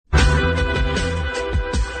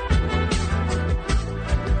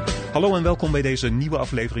Hallo en welkom bij deze nieuwe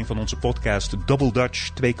aflevering van onze podcast Double Dutch.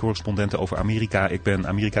 2 correspondenten over Amerika. Ik ben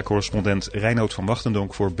Amerika-correspondent Reinoud van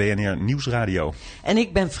Wachtendonk voor BNR Nieuwsradio. En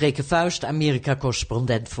ik ben Freke Vuist,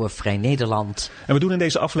 Amerika-correspondent voor Vrij Nederland. En we doen in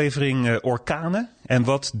deze aflevering orkanen. En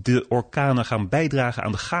wat de orkanen gaan bijdragen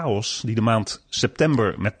aan de chaos die de maand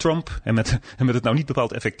september met Trump en met het nou niet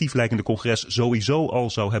bepaald effectief lijkende congres sowieso al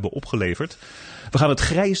zou hebben opgeleverd. We gaan het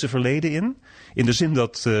grijze verleden in de zin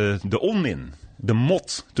dat de onmin, de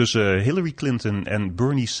mot tussen Hillary Clinton en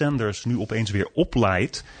Bernie Sanders nu opeens weer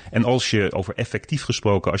oplaait. En als je, over effectief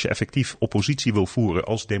gesproken, als je effectief oppositie wil voeren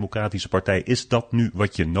als democratische partij, is dat nu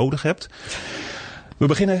wat je nodig hebt. We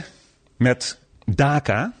beginnen met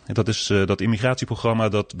DACA. Dat is dat immigratieprogramma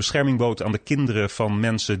dat bescherming bood aan de kinderen van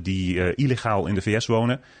mensen die illegaal in de VS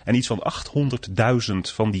wonen. En iets van 800.000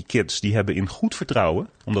 van die kids die hebben in goed vertrouwen,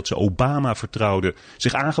 omdat ze Obama vertrouwden,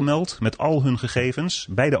 zich aangemeld met al hun gegevens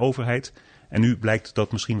bij de overheid. En nu blijkt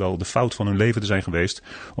dat misschien wel de fout van hun leven te zijn geweest.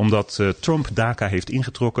 Omdat Trump DACA heeft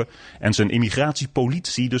ingetrokken. En zijn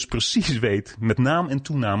immigratiepolitie dus precies weet met naam en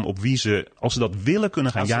toenaam op wie ze, als ze dat willen,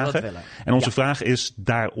 kunnen gaan jagen. En onze vraag is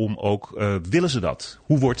daarom ook, willen ze dat?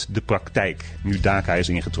 Hoe wordt de praktijk nu DACA is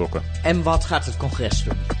ingetrokken? En wat gaat het congres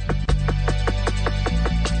doen?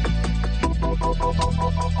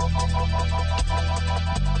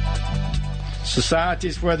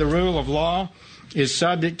 Societies where the rule of law is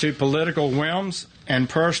subject to political whims and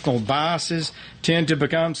personal biases tend to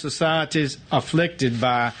become societies afflicted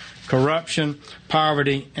by corruption,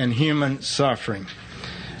 poverty, and human suffering.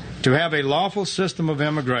 To have a lawful system of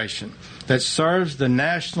immigration that serves the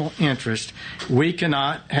national interest, we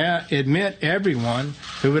cannot admit everyone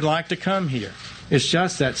who would like to come here. It's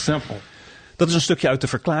just that simple. Dat is een stukje uit de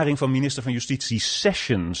verklaring van minister van Justitie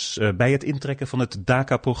Sessions bij het intrekken van het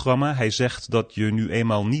DACA-programma. Hij zegt dat je nu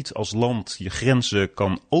eenmaal niet als land je grenzen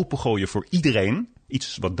kan opengooien voor iedereen.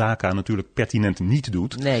 Iets wat DACA natuurlijk pertinent niet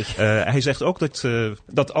doet. Nee. Hij zegt ook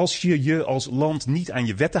dat als je je als land niet aan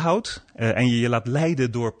je wetten houdt en je laat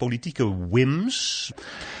leiden door politieke whims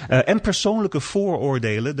en persoonlijke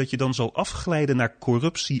vooroordelen, dat je dan zal afglijden naar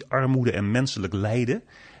corruptie, armoede en menselijk lijden.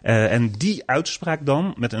 En die uitspraak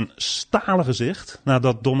dan met een stalen gezicht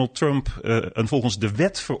nadat Donald Trump een volgens de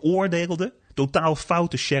wet veroordeelde totaal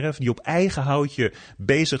foute sheriff die op eigen houtje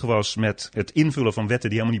bezig was met het invullen van wetten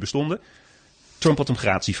die helemaal niet bestonden. Trump had hem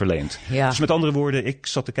gratie verleend. Ja. Dus met andere woorden, ik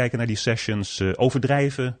zat te kijken naar die sessions,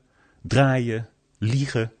 overdrijven, draaien,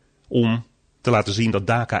 liegen om te laten zien dat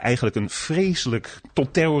DACA eigenlijk een vreselijk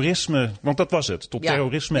tot terrorisme, want dat was het, tot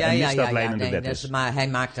terrorisme en misdaadleidende wet is. Maar hij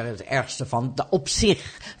maakt er het ergste van. Op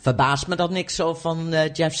zich verbaast me dat niks zo van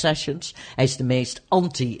Jeff Sessions. Hij is de meest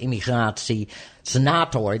anti-immigratie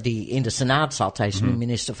senator die in de Senaat zat. Hij is nu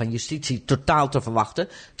minister van Justitie, totaal te verwachten.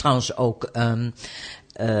 Trouwens ook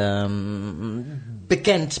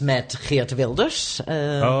bekend met Geert Wilders. Dat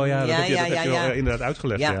heb je inderdaad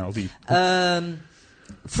uitgelegd. Ja. Al die.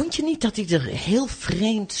 Vond je niet dat hij er heel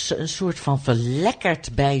vreemd een soort van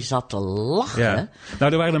verlekkerd bij zat te lachen? Ja.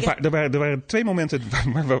 Nou, er waren 2 momenten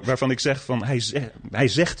waarvan ik zeg van hij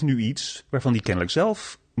zegt nu iets waarvan hij kennelijk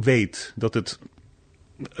zelf weet dat het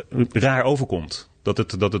raar overkomt. Dat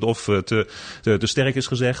het of te sterk is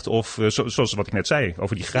gezegd of zoals wat ik net zei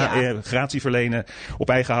over die gratie verlenen op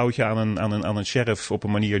eigen houtje aan een sheriff op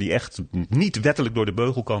een manier die echt niet wettelijk door de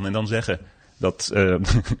beugel kan en dan zeggen dat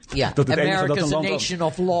dat het enige dat een land a nation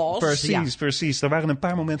of laws. Precies. Er waren een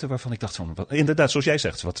paar momenten waarvan ik dacht van, inderdaad, zoals jij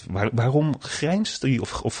zegt, waarom grijnst die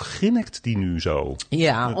of grinnikt die nu zo?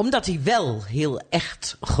 Ja, omdat hij wel heel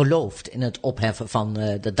echt gelooft in het opheffen van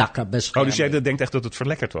de DACA-bescherming. Dus jij denkt echt dat het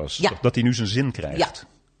verlekkerd was? Ja. Dat hij nu zijn zin krijgt? Ja.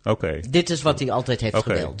 Okay. Dit is wat hij altijd heeft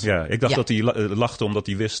gewild. Ja, ik dacht dat hij lachte omdat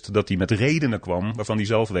hij wist dat hij met redenen kwam waarvan hij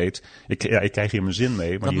zelf weet, ik krijg hier mijn zin mee,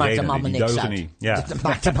 maar dat die maakt redenen hem die niks deugen uit. niet. Ja. Dat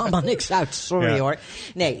maakt hem allemaal niks uit, sorry hoor.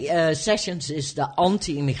 Nee, Sessions is de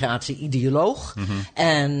anti-immigratie-ideoloog.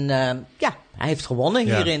 En hij heeft gewonnen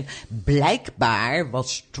hierin. Blijkbaar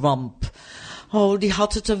was Trump, die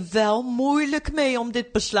had het er wel moeilijk mee om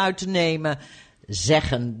dit besluit te nemen.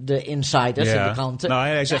 Zeggen de insiders in de kranten. Nou,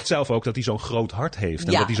 hij zegt zelf ook dat hij zo'n groot hart heeft.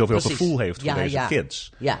 En dat hij zoveel gevoel heeft voor deze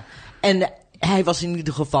kids. Ja, en hij was in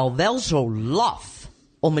ieder geval wel zo laf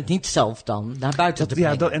om het niet zelf dan naar buiten te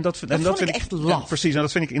brengen. Dat vond ik echt laf. Ja, precies, en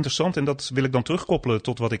dat vind ik interessant. En dat wil ik dan terugkoppelen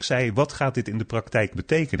tot wat ik zei. Wat gaat dit in de praktijk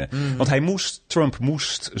betekenen? Want Trump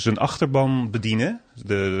moest zijn achterban bedienen.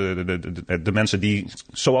 De mensen die,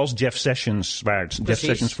 zoals Jeff Sessions, waar Jeff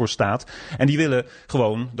Sessions voor staat. En die willen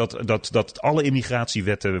gewoon dat alle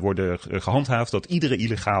immigratiewetten worden gehandhaafd. Dat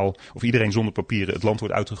iedereen zonder papieren het land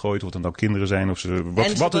wordt uitgegooid. Of het dan kinderen zijn of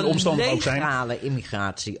wat hun omstandigheden ook zijn. Legale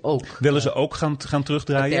immigratie ook. Willen ze ook gaan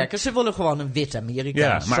terugdraaien? Beperken. Ze willen gewoon een wit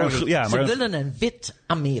Amerika. Ze willen een wit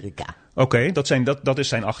Amerika. Oké, dat is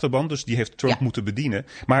zijn achterban. Dus die heeft Trump moeten bedienen.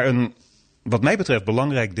 Maar wat mij betreft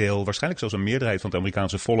belangrijk deel, waarschijnlijk zelfs een meerderheid van het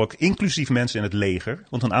Amerikaanse volk, inclusief mensen in het leger.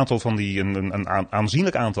 Want een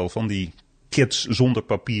aanzienlijk aantal van die kids zonder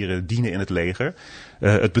papieren dienen in het leger.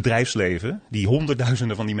 Het bedrijfsleven, die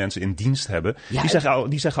honderdduizenden van die mensen in dienst hebben. Ja,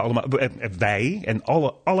 die zeggen allemaal, wij en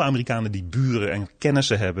alle Amerikanen die buren en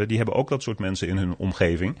kennissen hebben, die hebben ook dat soort mensen in hun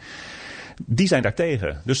omgeving. Die zijn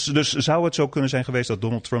daartegen. Dus zou het zo kunnen zijn geweest dat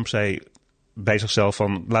Donald Trump zei bij zichzelf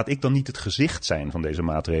van, laat ik dan niet het gezicht zijn van deze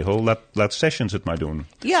maatregel. Laat Sessions het maar doen.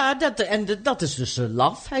 Ja, dat is dus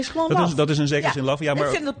laf. Hij is gewoon laf. Dat is in zekere zin laf. Ja, maar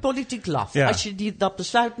ik vind het politiek laf. Ja. Als je dat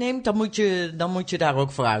besluit neemt, dan moet je daar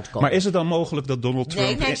ook voor uitkomen. Maar is het dan mogelijk dat Donald Trump...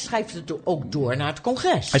 Nee, hij schrijft het ook door naar het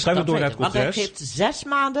congres. Hij schrijft het door naar het congres. Want hij geeft 6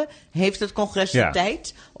 maanden, heeft het congres de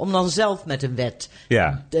tijd om dan zelf met een wet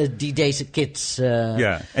die deze kids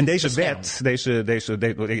en deze wet,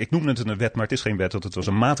 ik noem het een wet, maar het is geen wet, want het was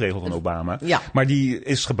een maatregel van Obama. Ja. Maar die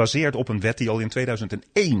is gebaseerd op een wet die al in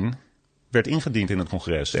 2001 werd ingediend in het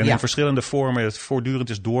congres. En in verschillende vormen voortdurend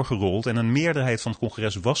is doorgerold. En een meerderheid van het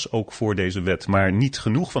congres was ook voor deze wet. Maar niet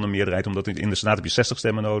genoeg van een meerderheid, omdat in de Senaat heb je 60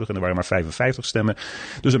 stemmen nodig. En er waren maar 55 stemmen.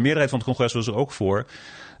 Dus een meerderheid van het congres was er ook voor.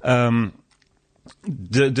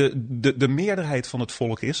 De meerderheid van het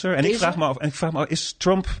volk is er. En ik vraag me af, is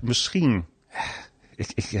Trump misschien...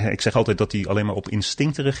 Ik zeg altijd dat hij alleen maar op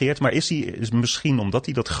instincten regeert. Maar is misschien, omdat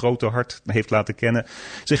hij dat grote hart heeft laten kennen,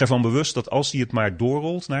 zich ervan bewust dat als hij het maar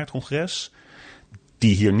doorrolt naar het congres,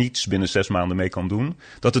 die hier niets binnen 6 maanden mee kan doen,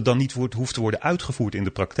 dat het dan niet hoeft te worden uitgevoerd in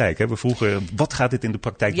de praktijk. We vroegen, wat gaat dit in de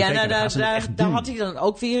praktijk betekenen? Daar had hij dan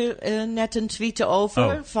ook weer net een tweet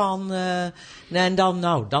over. Van, en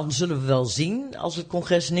dan zullen we wel zien als het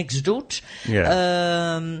congres niks doet.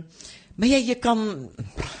 Maar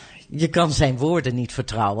je kan zijn woorden niet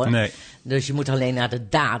vertrouwen. Nee. Dus je moet alleen naar de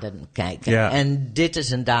daden kijken. Ja. En dit is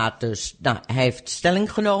een daad dus... hij heeft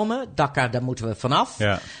stelling genomen. DACA, daar moeten we vanaf.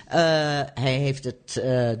 Ja. Hij heeft het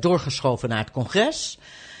doorgeschoven naar het congres.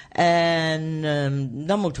 En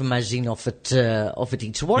dan moeten we maar zien of het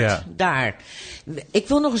iets wordt daar. Ik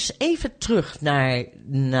wil nog eens even terug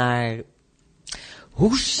naar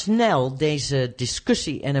hoe snel deze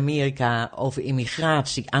discussie in Amerika over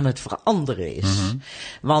immigratie aan het veranderen is. Mm-hmm.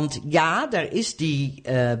 Want daar is die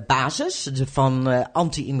basis van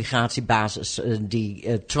anti-immigratiebasis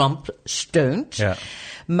die Trump steunt. Ja.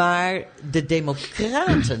 Maar de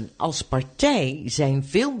Democraten als partij zijn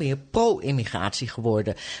veel meer pro-immigratie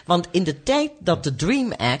geworden. Want in de tijd dat de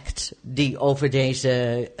Dream Act, die over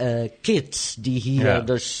deze kids die hier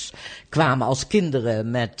dus kwamen als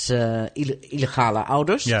kinderen met illegale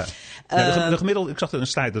ouders. Ja. De gemiddelde, ik zag er een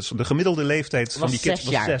slide, de gemiddelde leeftijd van die kids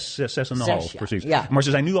was 6,5 precies. Ja. Maar ze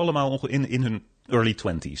zijn nu allemaal in hun early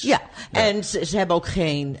 20s. Ja, en ze hebben ook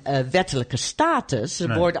geen wettelijke status.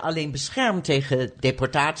 Ze worden alleen beschermd tegen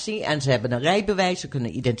deportatie. En ze hebben een rijbewijs, ze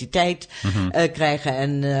kunnen identiteit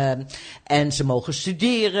krijgen. En ze mogen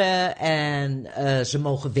studeren en ze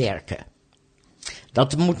mogen werken.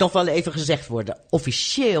 Dat moet nog wel even gezegd worden.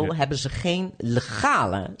 Officieel hebben ze geen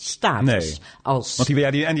legale status. Nee. Want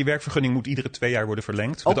die werkvergunning moet iedere 2 jaar worden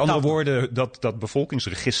verlengd. Met andere woorden, dat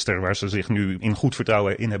bevolkingsregister waar ze zich nu in goed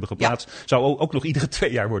vertrouwen in hebben geplaatst, zou ook nog iedere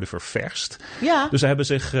 2 jaar worden ververst. Ja. Dus ze hebben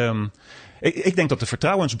zich... Ik denk dat de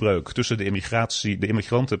vertrouwensbreuk tussen de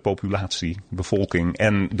immigrantenpopulatie, bevolking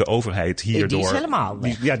en de overheid hierdoor... Die is helemaal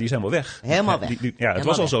weg. Die is helemaal weg. Helemaal weg. Het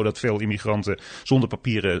was al zo dat veel immigranten zonder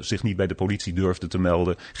papieren zich niet bij de politie durfden te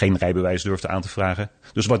melden. Geen rijbewijs durfden aan te vragen.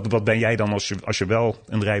 Dus wat ben jij dan als je wel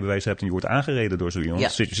een rijbewijs hebt en je wordt aangereden door zo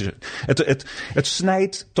iemand? Ja. Het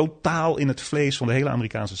snijdt totaal in het vlees van de hele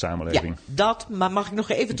Amerikaanse samenleving. Ja, maar mag ik nog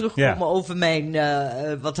even terugkomen over mijn...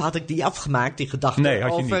 wat had ik die afgemaakt, die gedachte? Nee,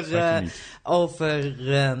 had je niet. Over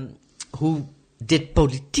hoe dit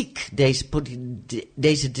politiek,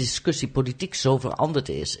 deze discussie politiek zo veranderd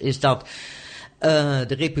is dat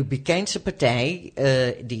de Republikeinse partij,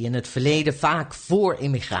 die in het verleden vaak voor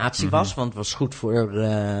immigratie was, want het was goed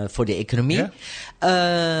voor de economie,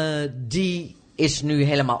 die is nu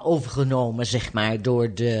helemaal overgenomen, zeg maar,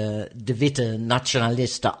 door de witte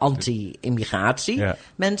nationalisten, anti-immigratie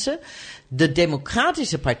mensen. De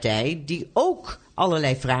Democratische Partij, die ook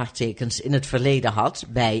allerlei vraagtekens in het verleden had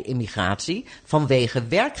bij immigratie vanwege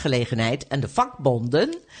werkgelegenheid en de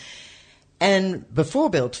vakbonden. En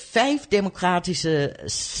bijvoorbeeld 5 democratische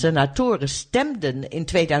senatoren stemden in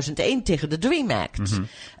 2001 tegen de Dream Act.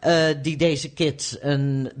 Die deze kids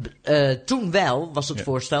toen wel, was het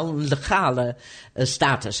voorstel, een legale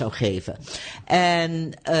status zou geven.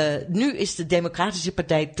 En nu is de Democratische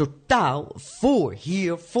Partij totaal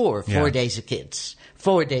voor deze kids.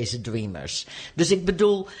 Voor deze dreamers. Dus ik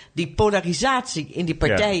bedoel, die polarisatie in die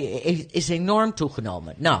partijen is enorm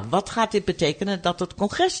toegenomen. Nou, wat gaat dit betekenen dat het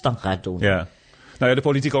congres dan gaat doen? Ja. Nou ja, de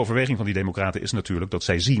politieke overweging van die democraten is natuurlijk dat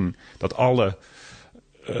zij zien dat alle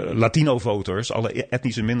Latino-voters, alle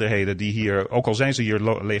etnische minderheden die hier, ook al zijn ze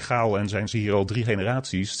hier legaal en zijn ze hier al 3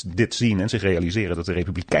 generaties, dit zien en zich realiseren dat de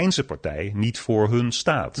Republikeinse partij niet voor hun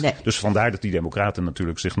staat. Nee. Dus vandaar dat die democraten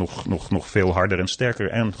natuurlijk zich nog veel harder en sterker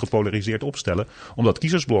en gepolariseerd opstellen om dat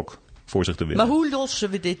kiezersblok voor zich te winnen. Maar hoe lossen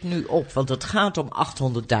we dit nu op? Want het gaat om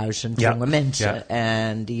 800.000 jonge mensen. Ja.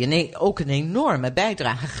 En die ook een enorme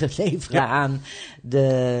bijdrage leveren aan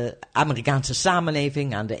de Amerikaanse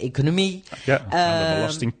samenleving, aan de economie. Ja, aan de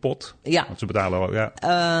belastingpot. Ja. Want ze betalen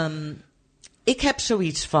ik heb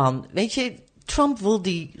zoiets van, weet je, Trump wil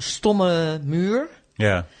die stomme muur.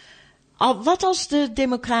 Ja. Wat als de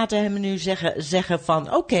democraten hem nu zeggen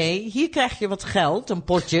van, oké, hier krijg je wat geld, een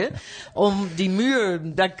potje, om die muur,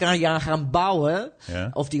 daar kan je aan gaan bouwen. Ja.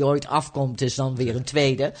 Of die ooit afkomt, is dan weer een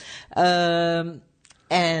tweede.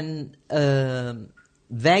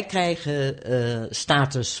 Wij krijgen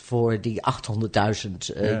status voor die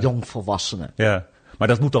 800.000 jongvolwassenen. Ja, maar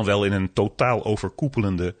dat moet dan wel in een totaal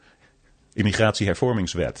overkoepelende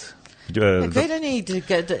immigratiehervormingswet. Ik weet het niet.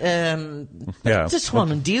 Het is gewoon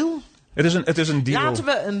een deal. Het is een deal. Laten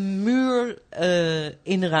we een muur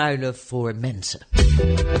inruilen voor mensen.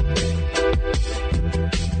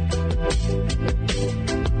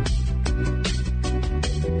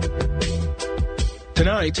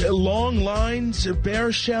 Tonight, long lines,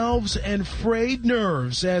 bare shelves, and frayed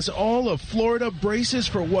nerves as all of Florida braces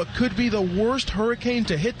for what could be the worst hurricane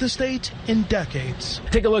to hit the state in decades.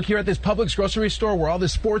 Take a look here at this Publix grocery store where all the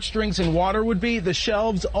sports drinks and water would be. The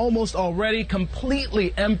shelves almost already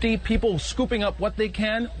completely empty. People scooping up what they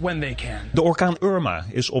can when they can. De orkaan Irma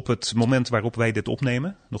is op het moment waarop wij dit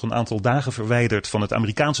opnemen nog een aantal dagen verwijderd van het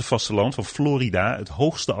Amerikaanse vasteland, van Florida. Het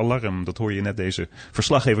hoogste alarm, dat hoor je net deze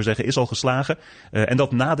verslaggever zeggen, is al geslagen. En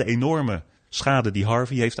dat na de enorme schade die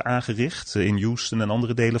Harvey heeft aangericht in Houston en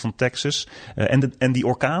andere delen van Texas. En die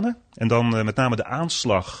orkanen. En dan met name de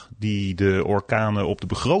aanslag die de orkanen op de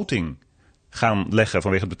begroting gaan leggen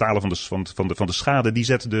vanwege het betalen van de schade. Die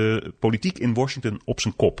zet de politiek in Washington op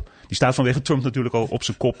zijn kop. Die staat vanwege Trump natuurlijk al op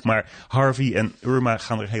zijn kop. Maar Harvey en Irma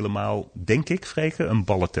gaan er helemaal, denk ik, Freke, een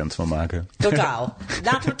ballentent van maken. Totaal.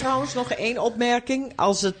 Laten we trouwens nog 1 opmerking.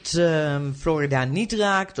 Als het Florida niet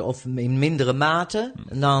raakt, of in mindere mate,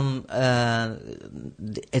 dan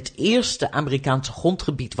het eerste Amerikaanse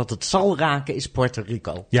grondgebied wat het zal raken is Puerto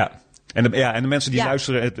Rico. Ja. En de mensen die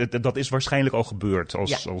luisteren, dat is waarschijnlijk al gebeurd als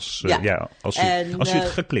je het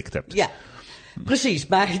geklikt hebt. Ja, precies.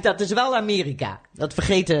 Maar dat is wel Amerika. Dat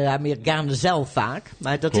vergeten de Amerikanen zelf vaak.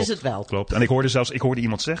 Maar dat is het wel. Klopt. En ik hoorde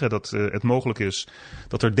iemand zeggen dat het mogelijk is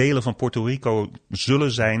dat er delen van Puerto Rico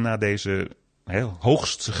zullen zijn na deze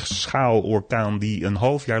hoogstschaalorkaan die een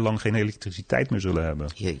half jaar lang geen elektriciteit meer zullen hebben.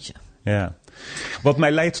 Jeetje. Ja. Wat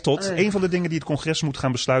mij leidt tot een van de dingen die het congres moet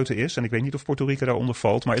gaan besluiten is, en ik weet niet of Puerto Rico daaronder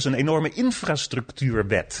valt, maar is een enorme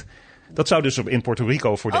infrastructuurwet. Dat zou dus in Puerto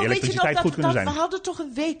Rico voor de elektriciteit goed kunnen zijn. We hadden toch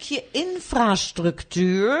een weekje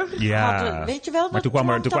infrastructuur. Ja, weet je wel, maar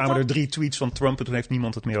toen kwamen er 3 tweets van Trump en toen heeft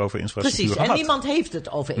niemand het meer over infrastructuur gehad. En niemand heeft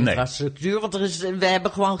het over infrastructuur, want we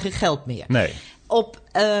hebben gewoon geen geld meer. Nee. Op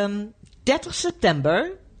 30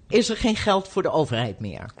 september is er geen geld voor de overheid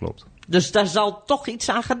meer. Klopt. Dus daar zal toch iets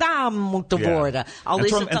aan gedaan moeten worden.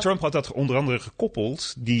 En Trump had dat onder andere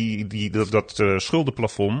gekoppeld, dat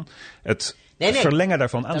schuldenplafond, het verlengen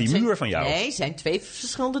daarvan aan die muur van jou. Nee, zijn 2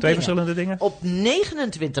 verschillende dingen. 2 verschillende dingen? Op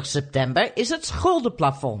 29 september is het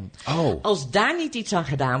schuldenplafond. Oh. Als daar niet iets aan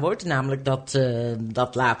gedaan wordt, namelijk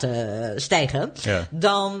dat laten stijgen,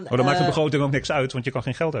 dan maakt de begroting ook niks uit, want je kan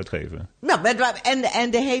geen geld uitgeven. Nou,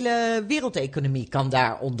 en de hele wereldeconomie kan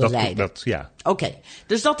daaronder lijden. Oké,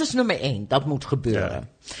 dus dat is nummer 1. Dat moet gebeuren.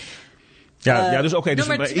 Ja, dus oké. Dus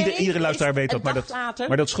iedere luisteraar weet dat.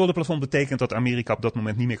 Maar dat schuldenplafond betekent dat Amerika op dat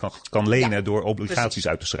moment niet meer kan lenen door obligaties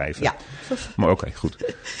uit te schrijven. Ja. Maar oké,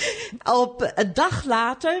 goed. Op een dag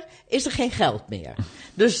later is er geen geld meer.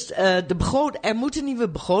 Dus er moet een nieuwe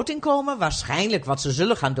begroting komen. Waarschijnlijk wat ze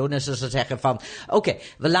zullen gaan doen is ze zeggen van, oké,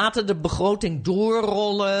 we laten de begroting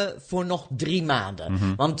doorrollen voor nog 3 maanden.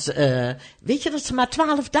 Mm-hmm. Want weet je dat ze maar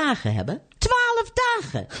 12 dagen hebben? 12 12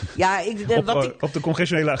 dagen. Ja, op de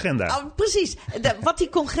congressionele agenda. Precies. Wat die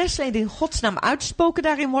congresleden in godsnaam uitspoken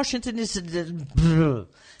daar in Washington is...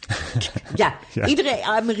 Ja, iedere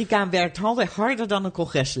Amerikaan werkt harder dan een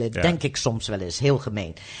congreslid. Ja. Denk ik soms wel eens. Heel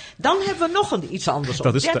gemeen. Dan hebben we nog iets anders.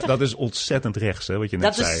 Dat is ontzettend rechts, hè, wat je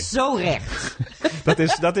net zei. Dat is zo rechts.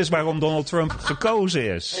 dat is waarom Donald Trump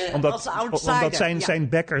gekozen is. Omdat zijn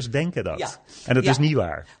backers denken dat. Ja. En dat is niet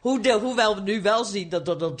waar. Hoewel we nu wel zien dat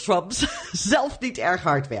Donald Trump zelf niet erg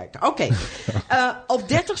hard werkt. Oké. Op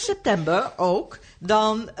 30 september ook...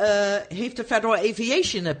 Dan heeft de Federal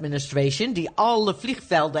Aviation Administration, die alle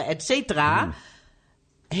vliegvelden, et cetera,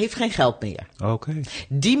 heeft geen geld meer. Oké.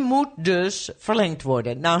 Die moet dus verlengd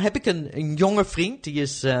worden. Nou heb ik een jonge vriend, die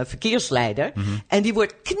is verkeersleider. Mm-hmm. En die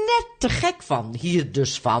wordt knettergek hier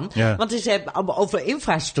dus van. Ja. Want ze hebben over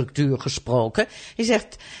infrastructuur gesproken. Hij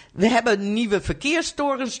zegt, we hebben nieuwe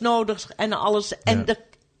verkeerstorens nodig en alles. En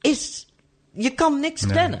je kan niks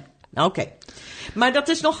plannen. Nou, oké. Maar dat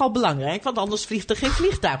is nogal belangrijk, want anders vliegt er geen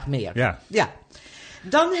vliegtuig meer. Ja.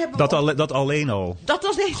 Dan hebben we dat alleen al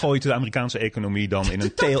gooit de Amerikaanse economie dan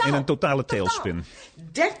in een totale tailspin.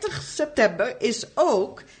 30 september is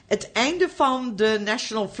ook het einde van de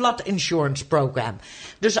National Flood Insurance Program.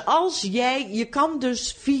 Dus je kan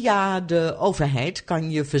dus via de overheid,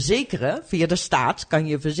 via de staat, kan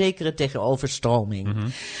je verzekeren tegen overstroming.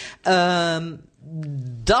 Mm-hmm.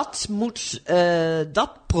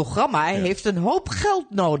 Dat programma heeft een hoop geld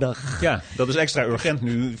nodig. Ja, dat is extra urgent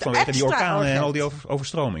nu vanwege die orkanen en al die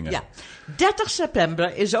overstromingen. Ja. 30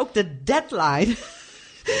 september is ook de deadline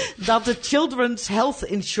dat de Children's Health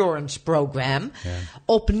Insurance Program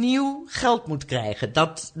opnieuw geld moet krijgen.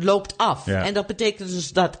 Dat loopt af. Ja. En dat betekent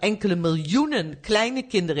dus dat enkele miljoenen kleine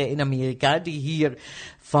kinderen in Amerika die hier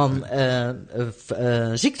van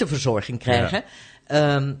ziekteverzorging krijgen...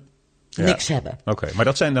 niks hebben. Oké, maar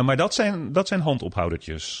dat zijn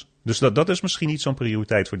handophoudertjes. Dus dat is misschien niet zo'n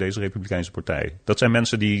prioriteit voor deze Republikeinse partij. Dat zijn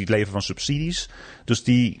mensen die leven van subsidies. Dus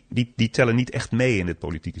die tellen niet echt mee in dit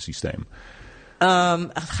politieke systeem.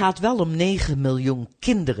 Het gaat wel om 9 miljoen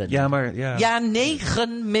kinderen. Ja,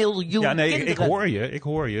 9 miljoen kinderen. Ik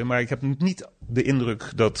hoor je. Maar ik heb niet de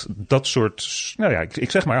indruk dat soort,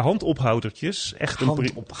 ik zeg maar handophoudertjes.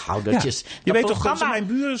 Handophoudertjes. Je weet toch, mijn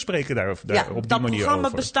buren spreken daar op die manier over. Dat programma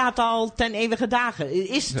bestaat al ten eeuwige dagen. Het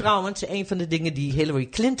is trouwens een van de dingen die Hillary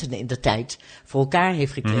Clinton in de tijd voor elkaar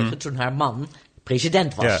heeft gekregen toen haar man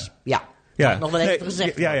president was. Ja. Ja, nog wel even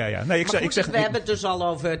gezegd. Ja. Nee, we hebben het dus al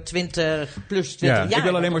over 20 jaar. Ik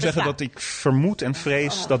wil alleen maar zeggen dat ik vermoed en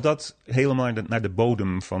vrees dat helemaal naar de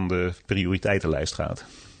bodem van de prioriteitenlijst gaat.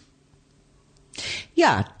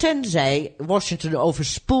 Ja, tenzij Washington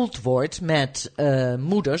overspoeld wordt met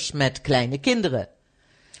moeders met kleine kinderen.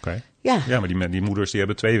 Oké. Ja, maar die moeders die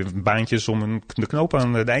hebben 2 baantjes om de knoop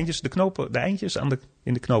aan de eindjes,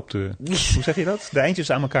 in de knoop te... Hoe zeg je dat? De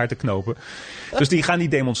eindjes aan elkaar te knopen. Dus die gaan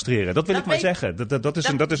niet demonstreren. Dat wil ik maar zeggen.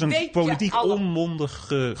 Dat is een politiek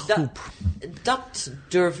onmondige groep. Dat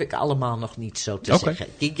durf ik allemaal nog niet zo te zeggen.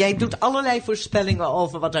 Jij doet allerlei voorspellingen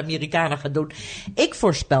over wat de Amerikanen gaan doen. Ik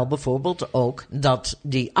voorspel bijvoorbeeld ook dat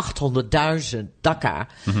die 800.000 DACA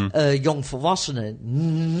jongvolwassenen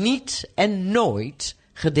niet en nooit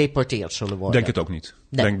gedeporteerd zullen worden. Denk het ook niet.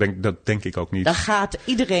 Nee. Dat denk ik ook niet. Daar gaat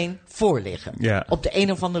iedereen voor liggen. Ja. Op de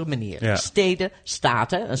een of andere manier. Ja. Steden,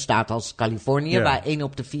 staten, een staat als Californië, waar 1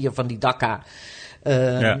 op de 4 van die DACA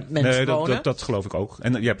mensen wonen. Dat geloof ik ook.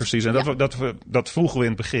 En, precies. En dat vroegen we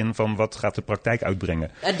in het begin van wat gaat de praktijk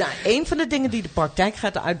uitbrengen. En een van de dingen die de praktijk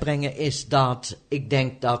gaat uitbrengen is dat ik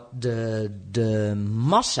denk dat de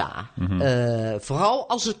massa, vooral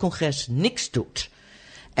als het congres niks doet,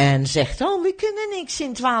 en zegt, we kunnen niks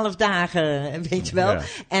in 12 dagen, weet je wel. Ja.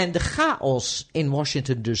 En de chaos in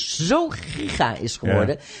Washington dus zo giga is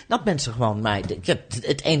geworden, dat mensen gewoon,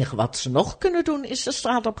 het enige wat ze nog kunnen doen is de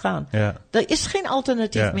straat op gaan. Ja. Er is geen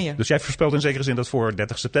alternatief meer. Dus jij voorspelt in zekere zin dat voor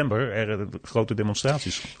 30 september er grote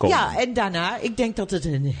demonstraties komen. Ja, en daarna, ik denk dat het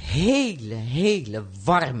een hele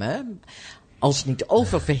warme, als niet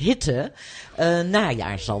oververhitte,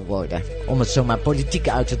 najaar zal worden. Om het zomaar politiek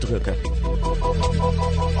uit te drukken.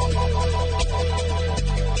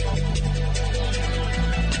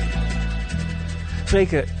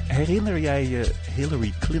 Freke, herinner jij je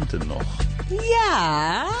Hillary Clinton nog?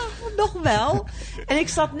 Ja, nog wel. En ik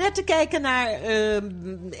zat net te kijken naar...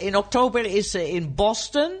 in oktober is ze in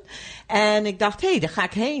Boston. En ik dacht, daar ga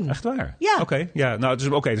ik heen. Echt waar? Ja. Oké, het is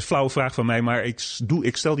een flauwe vraag van mij. Maar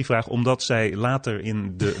ik stel die vraag omdat zij later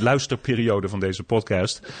in de luisterperiode van deze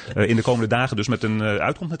podcast... in de komende dagen dus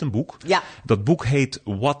uitkomt met een boek. Ja. Dat boek heet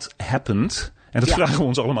What Happened... En dat vragen we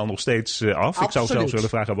ons allemaal nog steeds af. Absoluut. Ik zou zelfs willen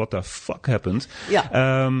vragen, what the fuck happened?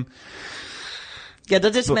 Ja. Ja,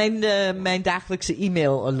 dat is mijn dagelijkse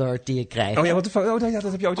e-mail alert die ik krijg. Oh ja,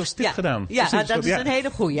 dat heb je ooit als tip gedaan. Ja, precies, dat is een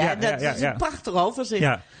hele goeie. Dat is een prachtig overzicht.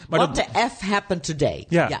 Ja, What the F happened today.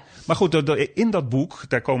 Ja. Maar goed, in dat boek,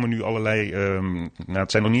 daar komen nu allerlei...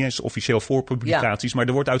 het zijn nog niet eens officieel voorpublicaties, maar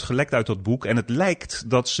er wordt uitgelekt uit dat boek. En het lijkt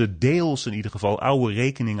dat ze deels in ieder geval oude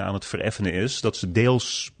rekeningen aan het vereffenen is. Dat ze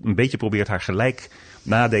deels een beetje probeert haar gelijk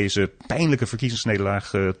na deze pijnlijke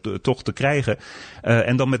verkiezingsnederlaag toch te krijgen.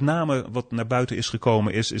 En dan met name wat naar buiten is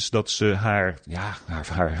gekomen is dat ze haar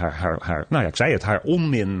nou ja, ik zei het, haar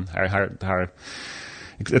onmin,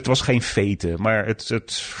 het was geen fete, maar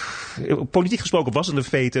politiek gesproken was het een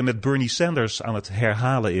fete met Bernie Sanders aan het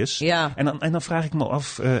herhalen is. Ja. En dan vraag ik me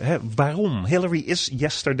af, waarom? Hillary is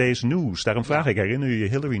yesterday's news. Daarom vraag ik, herinner je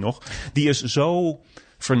Hillary nog? Die is zo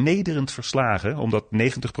vernederend verslagen, omdat 90%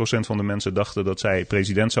 van de mensen dachten dat zij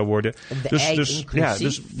president zou worden.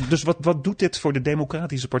 Dus wat doet dit voor de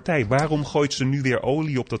Democratische Partij? Waarom gooit ze nu weer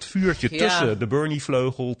olie op dat vuurtje tussen de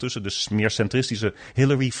Bernie-vleugel, tussen de meer centristische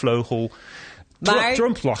Hillary-vleugel? Maar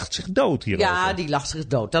Trump lacht zich dood hierover. Ja, die lacht zich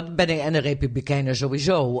dood. Dat ben ik, en de Republikeinen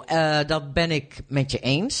sowieso. Dat ben ik met je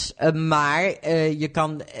eens. Maar je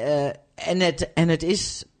kan... En het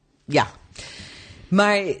is... Ja.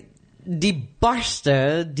 Maar die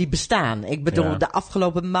barsten, die bestaan. Ik bedoel, de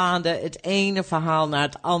afgelopen maanden het ene verhaal naar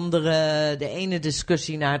het andere. De ene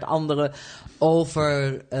discussie naar het andere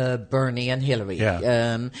over Bernie en Hillary.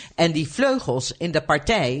 Ja. En die vleugels in de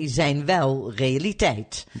partij zijn wel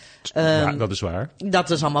realiteit. Ja, dat is waar. Dat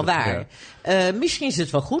is allemaal waar. Ja. Misschien is het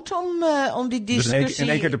wel goed om die discussie... Dus in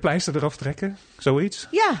één keer de pleister eraf trekken? Zoiets?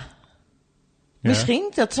 Ja.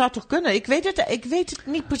 Misschien, dat zou toch kunnen. Ik weet het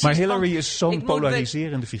niet precies. Maar Hillary is zo'n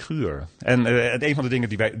polariserende figuur. En een van de dingen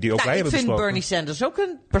die wij hebben besproken... Ik vind Bernie Sanders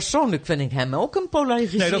persoonlijk vind ik hem ook een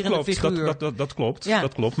polariserende figuur. Dat klopt. Ja.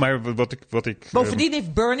 Dat klopt. Maar wat ik bovendien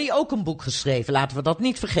heeft Bernie ook een boek geschreven. Laten we dat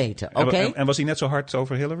niet vergeten. Okay? En was hij net zo hard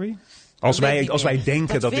over Hillary? Als wij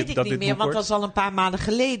denken dat dit niet meer, want dat is al een paar maanden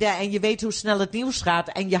geleden. En je weet hoe snel het nieuws gaat.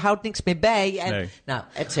 En je houdt niks meer bij. En, nou,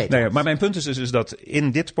 et cetera. Nee, maar mijn punt is dat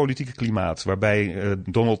in dit politieke klimaat, waarbij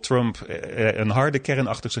Donald Trump een harde kern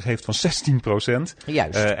achter zich heeft van 16%.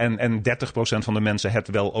 Juist. En 30% van de mensen het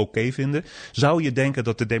wel oké vinden. Zou je denken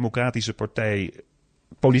dat de Democratische Partij,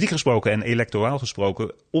 politiek gesproken en electoraal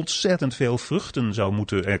gesproken, ontzettend veel vruchten zou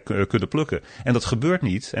moeten kunnen plukken? En dat gebeurt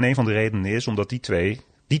niet. En een van de redenen is omdat die twee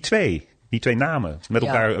namen met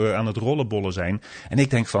elkaar aan het rollenbollen zijn. En ik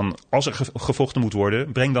denk van, als er gevochten moet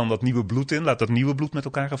worden, breng dan dat nieuwe bloed in. Laat dat nieuwe bloed met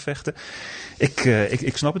elkaar gaan vechten.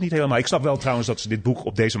 Ik snap het niet helemaal. Ik snap wel trouwens dat ze dit boek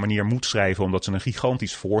op deze manier moet schrijven, omdat ze een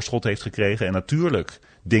gigantisch voorschot heeft gekregen. En natuurlijk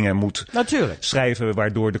dingen moet schrijven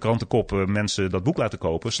waardoor de krantenkoppen mensen dat boek laten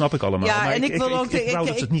kopen. Snap ik allemaal. Ja, maar ik wou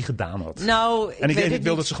dat ze het niet gedaan had. Nou, ik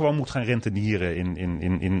wil dat ze gewoon moet gaan rentenieren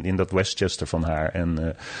in dat Westchester van haar.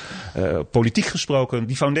 En politiek gesproken,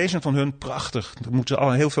 die foundation van hun, prachtig. Daar moeten ze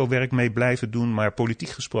al heel veel werk mee blijven doen. Maar politiek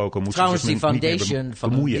gesproken moet trouwens, ze zich die foundation van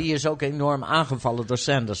bemoeien. Die is ook enorm aangevallen door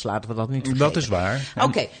Sanders. Laten we dat niet vergeten. Dat is waar.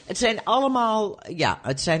 Oké, het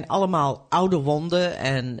zijn allemaal oude wonden.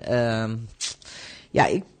 En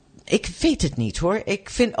ik weet het niet hoor. Ik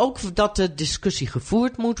vind ook dat de discussie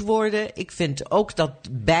gevoerd moet worden. Ik vind ook dat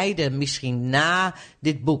beide misschien na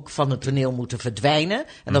dit boek van het toneel moeten verdwijnen.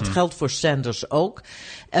 En dat geldt voor Sanders ook.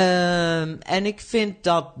 En ik vind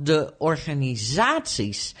dat de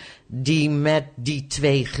organisaties die met die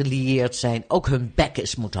twee gelieerd zijn ook hun bek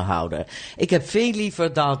eens moeten houden. Ik heb veel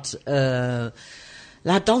liever dat...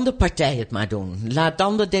 laat dan de partij het maar doen. Laat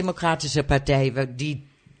dan de Democratische Partij die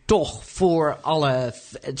toch voor alle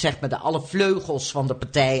vleugels van de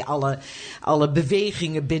partij, alle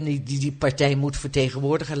bewegingen binnen die partij moet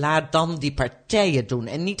vertegenwoordigen. Laat dan die partijen doen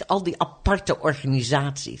en niet al die aparte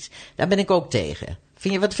organisaties. Daar ben ik ook tegen.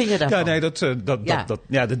 Wat vind je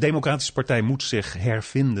daarvan? De Democratische Partij moet zich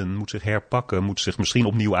hervinden, moet zich herpakken, moet zich misschien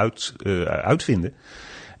opnieuw uitvinden.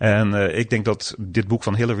 En ik denk dat dit boek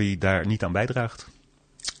van Hillary daar niet aan bijdraagt.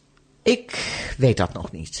 Ik weet dat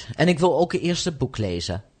nog niet. En ik wil ook eerst het boek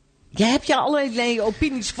lezen. Jij hebt je allerlei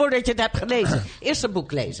opinies voordat je het hebt gelezen. Eerst een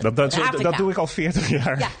boek lezen. Dat doe ik al 40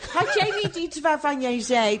 jaar. Ja. Had jij niet iets waarvan jij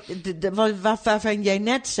zei, waarvan jij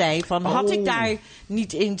net zei, van had ik daar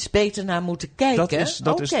niet eens beter naar moeten kijken?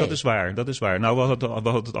 Dat is waar. Nou, we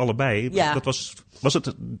hadden het allebei. Ja. Dat was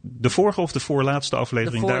het de vorige of de voorlaatste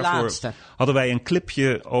aflevering? Daarvoor hadden wij een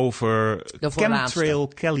clipje over Chemtrail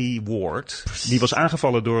Kelly Ward. Precies. Die was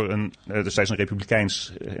aangevallen door zij is een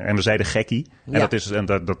republikeins en we zeiden gekkie. Ja. En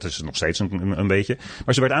dat is nog steeds een beetje.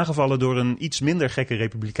 Maar ze werd aangevallen door een iets minder gekke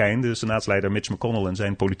republikein, de senaatsleider Mitch McConnell en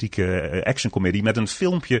zijn politieke Action Committee met een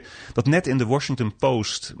filmpje dat net in de Washington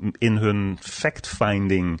Post in hun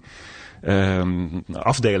fact-finding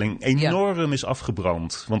afdeling enorm is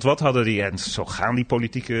afgebrand. Want wat hadden die, en zo gaan die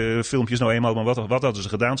politieke filmpjes nou eenmaal, maar wat hadden ze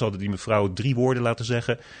gedaan? Ze hadden die mevrouw 3 woorden laten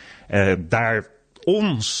zeggen. Daar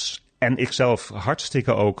ons en ikzelf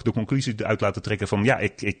hartstikke ook de conclusie uit laten trekken van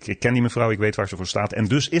ik ken die mevrouw, ik weet waar ze voor staat. En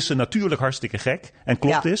dus is ze natuurlijk hartstikke gek. En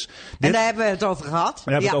klopt is. En daar hebben we het over gehad.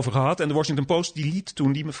 Daar hebben we het over gehad. En de Washington Post die liet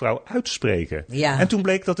toen die mevrouw uitspreken. Ja. En toen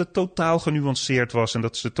bleek dat het totaal genuanceerd was. En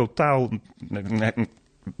dat ze totaal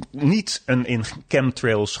niet een in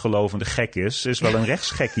chemtrails gelovende gek is. Ze is wel een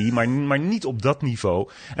rechtsgekkie, maar niet op dat niveau.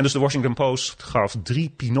 En dus de Washington Post gaf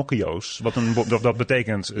 3 Pinocchio's. Dat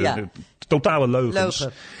betekent totale leugens.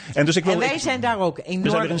 En, dus wij zijn daar ook enorm we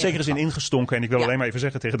zijn er in zekere zin ingestonken. En ik wil alleen maar even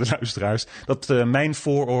zeggen tegen de luisteraars dat mijn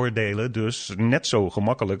vooroordelen dus net zo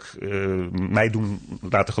gemakkelijk mij doen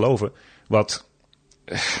laten geloven wat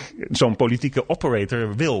zo'n politieke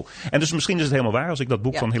operator wil. En dus misschien is het helemaal waar. Als ik dat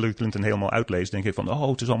boek van Hillary Clinton helemaal uitlees, denk ik van,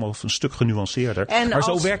 het is allemaal een stuk genuanceerder. Maar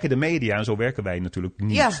zo werken de media en zo werken wij natuurlijk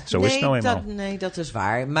niet. Is het nou eenmaal. Dat is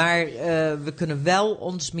waar. Maar we kunnen wel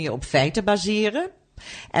ons meer op feiten baseren.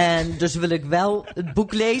 En dus wil ik wel het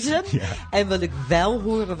boek lezen. En wil ik wel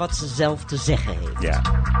horen wat ze zelf te zeggen heeft. Ja.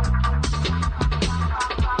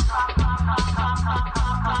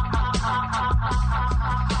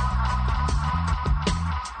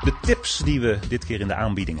 De tips die we dit keer in de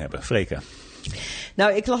aanbieding hebben. Freke.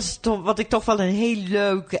 Nou, ik las wat ik toch wel een heel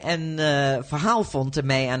leuk verhaal vond en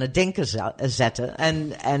mij aan het denken zetten.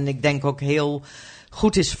 En ik denk ook heel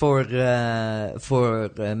goed is voor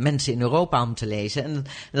mensen in Europa om te lezen. En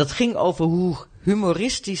dat ging over hoe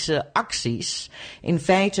humoristische acties in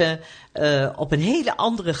feite op een hele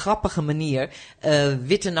andere grappige manier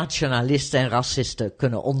witte nationalisten en racisten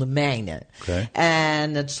kunnen ondermijnen. Okay.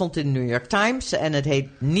 En het stond in de New York Times en het heet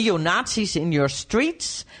Neo-Nazis in Your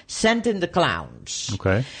Streets, Send in the Clowns.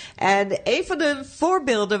 Okay. En een van de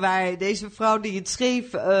voorbeelden waar deze vrouw die het schreef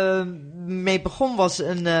mee begon was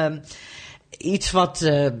iets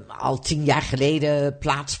wat al 10 jaar geleden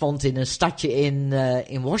plaatsvond in een stadje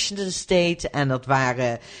in Washington State. En dat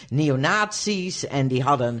waren neonazies en die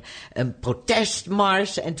hadden een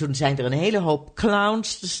protestmars. En toen zijn er een hele hoop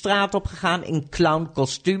clowns de straat op gegaan in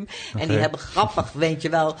clownkostuum. Okay. En die hebben grappig, weet je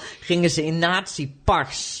wel, gingen ze in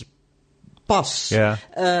nazi-pas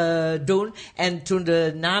doen. En toen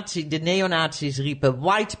de neonazies riepen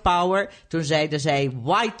white power, toen zeiden zij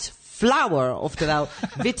white flour, oftewel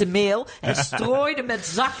witte meel, en strooiden met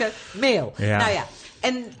zakken meel. Ja. Nou ja,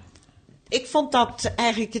 en ik vond dat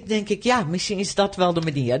eigenlijk, denk ik, misschien is dat wel de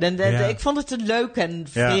manier. En ik vond het leuk en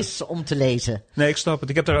fris om te lezen. Nee, ik snap het.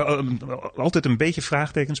 Ik heb daar altijd een beetje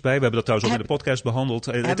vraagtekens bij. We hebben dat trouwens ook in de podcast behandeld.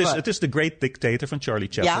 Het is The Great Dictator van Charlie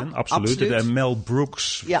Chaplin. Ja, absoluut. En Mel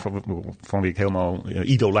Brooks, van wie ik helemaal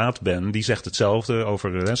idolaat ben, die zegt hetzelfde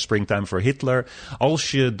over Springtime for Hitler.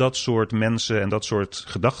 Als je dat soort mensen en dat soort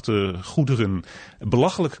gedachtegoederen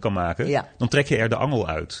belachelijk kan maken, dan trek je er de angel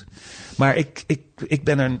uit. Maar ik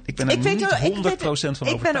ben er niet 100% van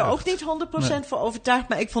overtuigd. Ik ben er ook niet 100% van overtuigd,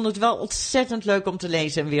 maar ik vond het wel ontzettend leuk om te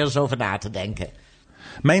lezen en weer eens over na te denken.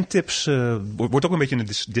 Mijn tips wordt ook een beetje een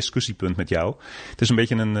discussiepunt met jou. Het is een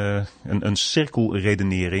beetje een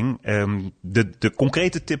cirkelredenering. De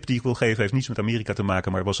concrete tip die ik wil geven heeft niets met Amerika te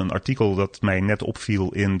maken, maar was een artikel dat mij net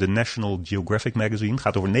opviel in de National Geographic magazine. Het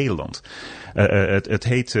gaat over Nederland. Het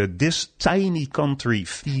heet This Tiny Country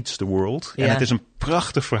Feeds the World. Ja. En het is een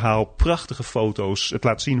prachtig verhaal, prachtige foto's. Het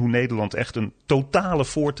laat zien hoe Nederland echt een totale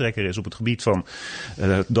voortrekker is op het gebied van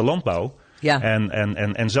de landbouw. Ja.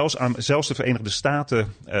 En zelfs de Verenigde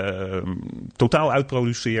Staten totaal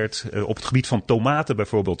uitproduceert op het gebied van tomaten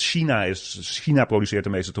bijvoorbeeld. China produceert de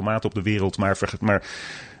meeste tomaten op de wereld, maar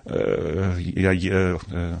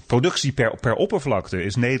productie per oppervlakte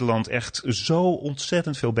is Nederland echt zo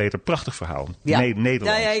ontzettend veel beter. Prachtig verhaal. Ja.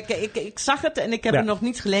 Nederland. Ja, ik zag het en ik heb hem nog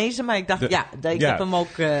niet gelezen, maar ik dacht, ik heb hem ook.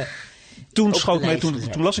 Toen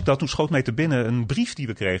las ik dat, toen schoot mij te binnen een brief die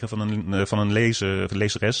we kregen van een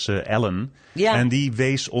lezeres, Ellen. Ja. En die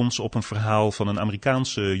wees ons op een verhaal van een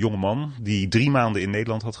Amerikaanse jongeman die 3 maanden in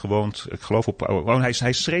Nederland had gewoond. Ik geloof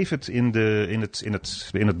hij schreef het in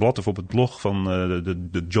het blad of op het blog van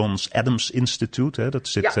de John Adams Institute. Hè. Dat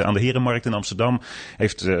zit aan de Herenmarkt in Amsterdam.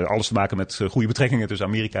 Heeft alles te maken met goede betrekkingen tussen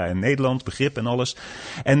Amerika en Nederland, begrip en alles.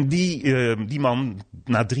 En die man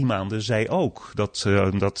na 3 maanden zei ook dat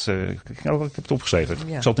ik heb het opgeschreven.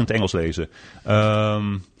 Ja. Ik zal het in het Engels lezen.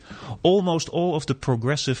 Almost all of the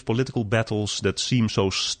progressive political battles that seem so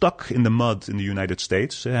stuck in the mud in the United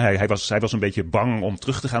States. Hij was een beetje bang om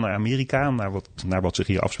terug te gaan naar Amerika, naar wat zich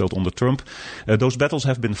hier afspeelt onder Trump. Those battles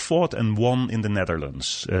have been fought and won in the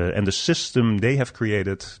Netherlands. And the system they have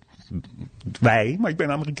created... maar ik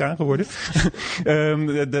ben Amerikaan geworden.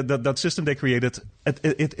 Dat system they created,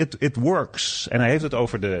 it works. En hij heeft het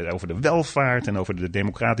over de welvaart en over de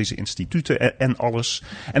democratische instituten en alles.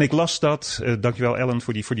 En ik las dat, dankjewel Ellen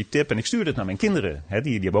voor die tip. En ik stuurde het naar mijn kinderen.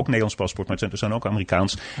 Die hebben ook Nederlands paspoort, maar het zijn ook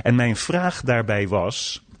Amerikaans. En mijn vraag daarbij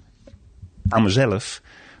was, aan mezelf,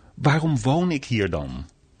 waarom woon ik hier dan?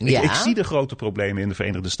 Ja. Ik zie de grote problemen in de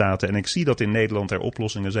Verenigde Staten. En ik zie dat in Nederland er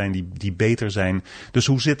oplossingen zijn die beter zijn. Dus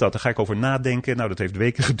hoe zit dat? Daar ga ik over nadenken. Nou, dat heeft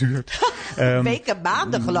weken geduurd. Weken,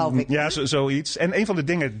 maanden geloof ik. Ja, zoiets. En een van de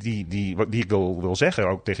dingen die ik wil zeggen,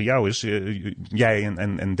 ook tegen jou, is... jij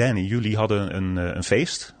en Danny, jullie hadden een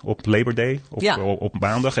feest op Labor Day. Op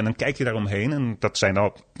maandag. En dan kijk je daaromheen. En dat zijn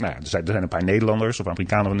al... Nou, er zijn een paar Nederlanders of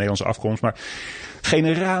Amerikanen van Nederlandse afkomst. Maar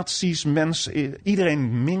generaties, mensen...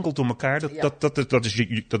 Iedereen mingelt door elkaar.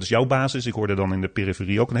 Dat is jouw basis. Ik hoorde dan in de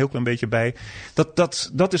periferie ook een heel klein beetje bij.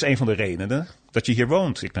 Dat is een van de redenen dat je hier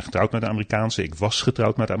woont. Ik ben getrouwd met een Amerikaanse. Ik was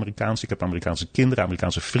getrouwd met een Amerikaanse. Ik heb Amerikaanse kinderen,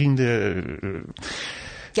 Amerikaanse vrienden.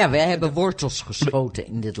 Ja, wij hebben wortels geschoten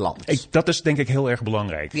in dit land. Dat is denk ik heel erg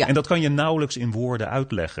belangrijk. Ja. En dat kan je nauwelijks in woorden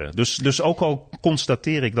uitleggen. Dus ook al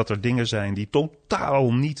constateer ik dat er dingen zijn die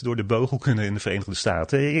totaal niet door de beugel kunnen in de Verenigde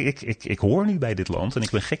Staten. Ik hoor nu bij dit land en ik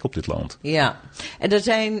ben gek op dit land. Ja, en er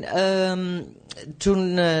zijn...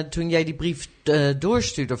 Toen jij die brief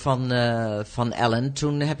doorstuurde van Ellen,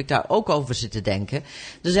 toen heb ik daar ook over zitten denken.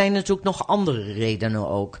 Er zijn natuurlijk nog andere redenen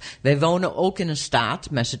ook. Wij wonen ook in een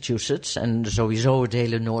staat, Massachusetts, en sowieso het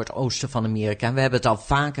hele noordoosten van Amerika. En we hebben het al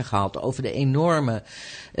vaker gehad over de enorme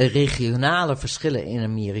regionale verschillen in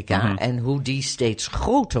Amerika. Mm-hmm. En hoe die steeds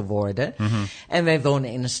groter worden. Mm-hmm. En wij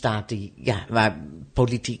wonen in een staat waar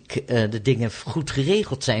politiek de dingen goed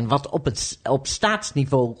geregeld zijn. Wat op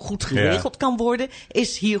staatsniveau goed geregeld kan worden,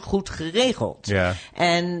 is hier goed geregeld. Yeah.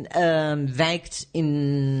 En wijkt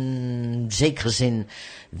in zekere zin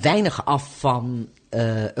weinig af van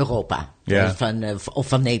Europa. Yeah. Of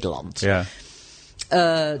van Nederland. Yeah.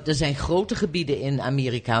 Er zijn grote gebieden in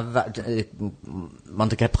Amerika,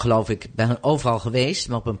 want ik ben overal geweest,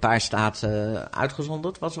 maar op een paar staten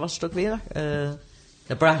uitgezonderd. Was het ook weer?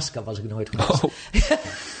 Nebraska was ik nooit geweest. Oh.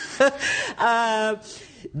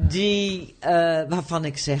 Waarvan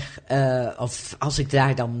ik zeg, of als ik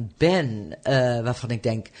daar dan ben, waarvan ik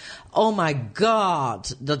denk, oh my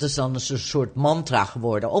god, dat is dan een soort mantra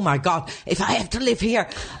geworden. Oh my god, if I have to live here,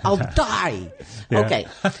 I'll die. Ja. Oké.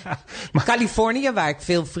 Californië, waar ik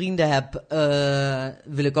veel vrienden heb,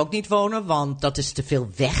 wil ik ook niet wonen, want dat is te veel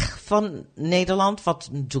weg van Nederland. Wat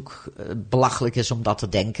natuurlijk belachelijk is om dat te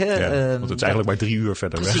denken. Ja, want het is eigenlijk maar 3 uur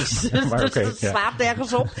verder weg. Precies, maar dus dat slaat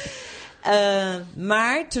nergens op.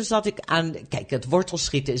 Maar toen zat ik aan... Kijk, het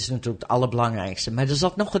wortelschieten is natuurlijk het allerbelangrijkste. Maar er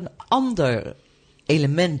zat nog een ander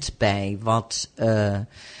element bij, wat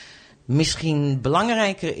misschien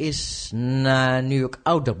belangrijker is nu ik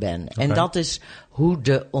ouder ben. Okay. En dat is hoe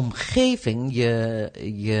de omgeving,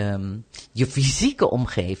 je fysieke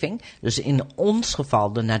omgeving, dus in ons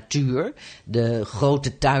geval de natuur, de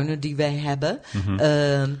grote tuinen die wij hebben,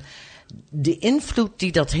 mm-hmm. De invloed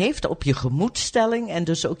die dat heeft op je gemoedstelling en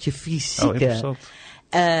dus ook je fysieke.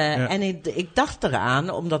 En ik dacht eraan,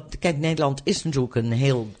 omdat, kijk, Nederland is natuurlijk een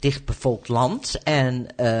heel dichtbevolkt land. En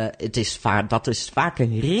dat is vaak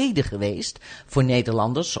een reden geweest voor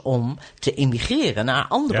Nederlanders om te immigreren naar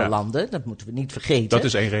andere landen. Dat moeten we niet vergeten. Dat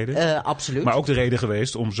is één reden. Absoluut. Maar ook de reden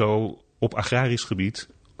geweest om zo op agrarisch gebied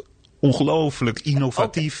ongelooflijk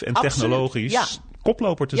innovatief en technologisch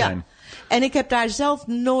koploper te zijn. En ik heb daar zelf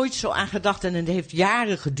nooit zo aan gedacht. En het heeft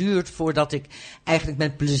jaren geduurd voordat ik eigenlijk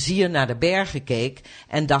met plezier naar de bergen keek.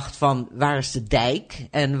 En dacht van, waar is de dijk?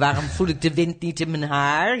 En waarom voel ik de wind niet in mijn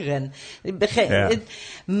haar?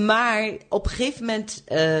 Maar op een gegeven moment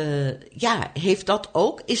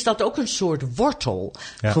is dat ook een soort wortel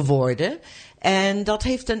geworden. En dat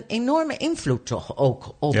heeft een enorme invloed toch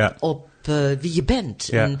ook op wie je bent.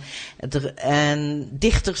 Ja. En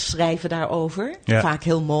dichters schrijven daarover. Vaak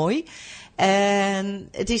heel mooi. En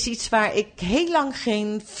het is iets waar ik heel lang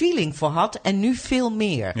geen feeling voor had. En nu veel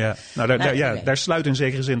meer. Ja. Daar sluit in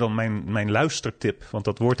zekere zin dan mijn luistertip. Want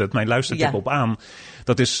dat wordt het. Mijn luistertip op aan.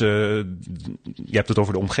 Dat is, je hebt het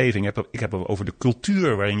over de omgeving. Ik heb het over de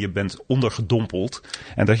cultuur waarin je bent ondergedompeld.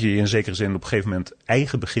 En dat je in zekere zin op een gegeven moment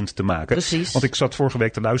eigen begint te maken. Precies. Want ik zat vorige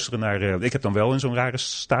week te luisteren naar... ik heb dan wel in zo'n rare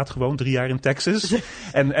staat gewoond, 3 jaar in Texas.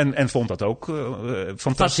 en vond dat ook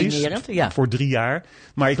fantastisch. Fascinerend, ja. Voor 3 jaar.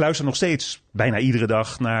 Maar ik luister nog steeds is bijna iedere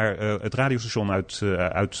dag naar het radiostation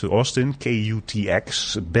uit Austin,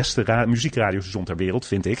 KUTX. Het beste muziekradiostation ter wereld,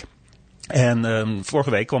 vind ik. En vorige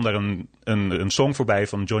week kwam daar een song voorbij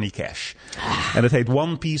van Johnny Cash. En het heet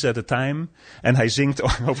One Piece at a Time. En hij zingt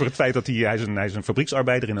over het feit dat hij is een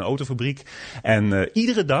fabrieksarbeider in een autofabriek. En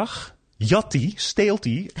iedere dag steelt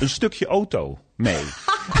hij een stukje auto mee.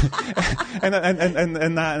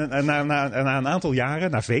 en na een aantal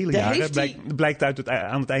jaren, na vele jaren, blijkt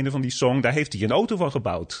aan het einde van die song, daar heeft hij een auto van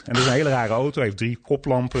gebouwd. En dat is een hele rare auto, hij heeft 3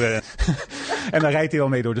 koplampen. En daar rijdt hij al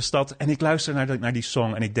mee door de stad. En ik luister naar die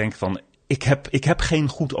song en ik denk van, ik heb geen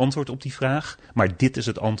goed antwoord op die vraag, maar dit is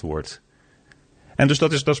het antwoord. En dus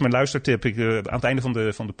dat is mijn luistertip. Aan het einde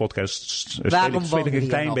van de podcast speel ik een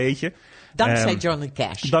klein beetje. Dankzij Johnny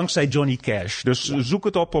Cash. Dankzij Johnny Cash. Dus zoek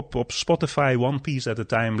het op Spotify, One Piece at a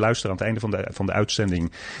Time. Luister aan het einde van de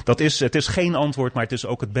uitzending. Het is geen antwoord, maar het is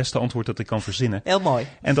ook het beste antwoord dat ik kan verzinnen. Heel mooi.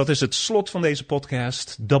 En dat is het slot van deze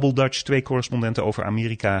podcast. Double Dutch, 2 correspondenten over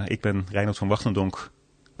Amerika. Ik ben Reinoud van Wachtendonk,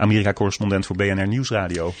 Amerika-correspondent voor BNR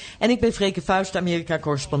Nieuwsradio. En ik ben Freke Vuist,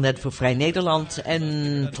 Amerika-correspondent voor Vrij Nederland.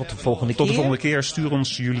 En tot de volgende keer. Tot de volgende keer. Stuur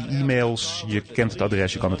ons jullie e-mails. Je kent het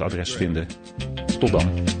adres, je kan het adres vinden. Tot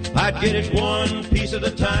dan. I'd get it one piece at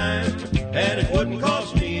a time, and it wouldn't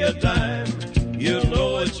cost me a dime. You'll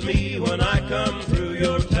know it's me when I come through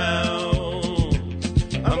your town.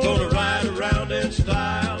 I'm gonna ride around in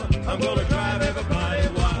style. I'm gonna drive everybody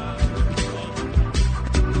wild.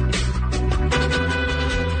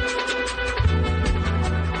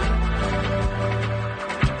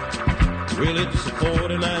 Well, it's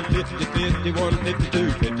 49, 50, 51,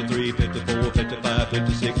 52, 53, 54, 55,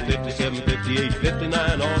 56, 57, 58,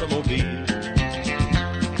 59 automobile.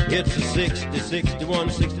 It's a 60, 61,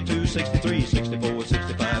 62, 63, 64,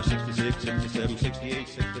 65, 66, 67, 68,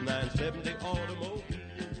 69, 70 automobile.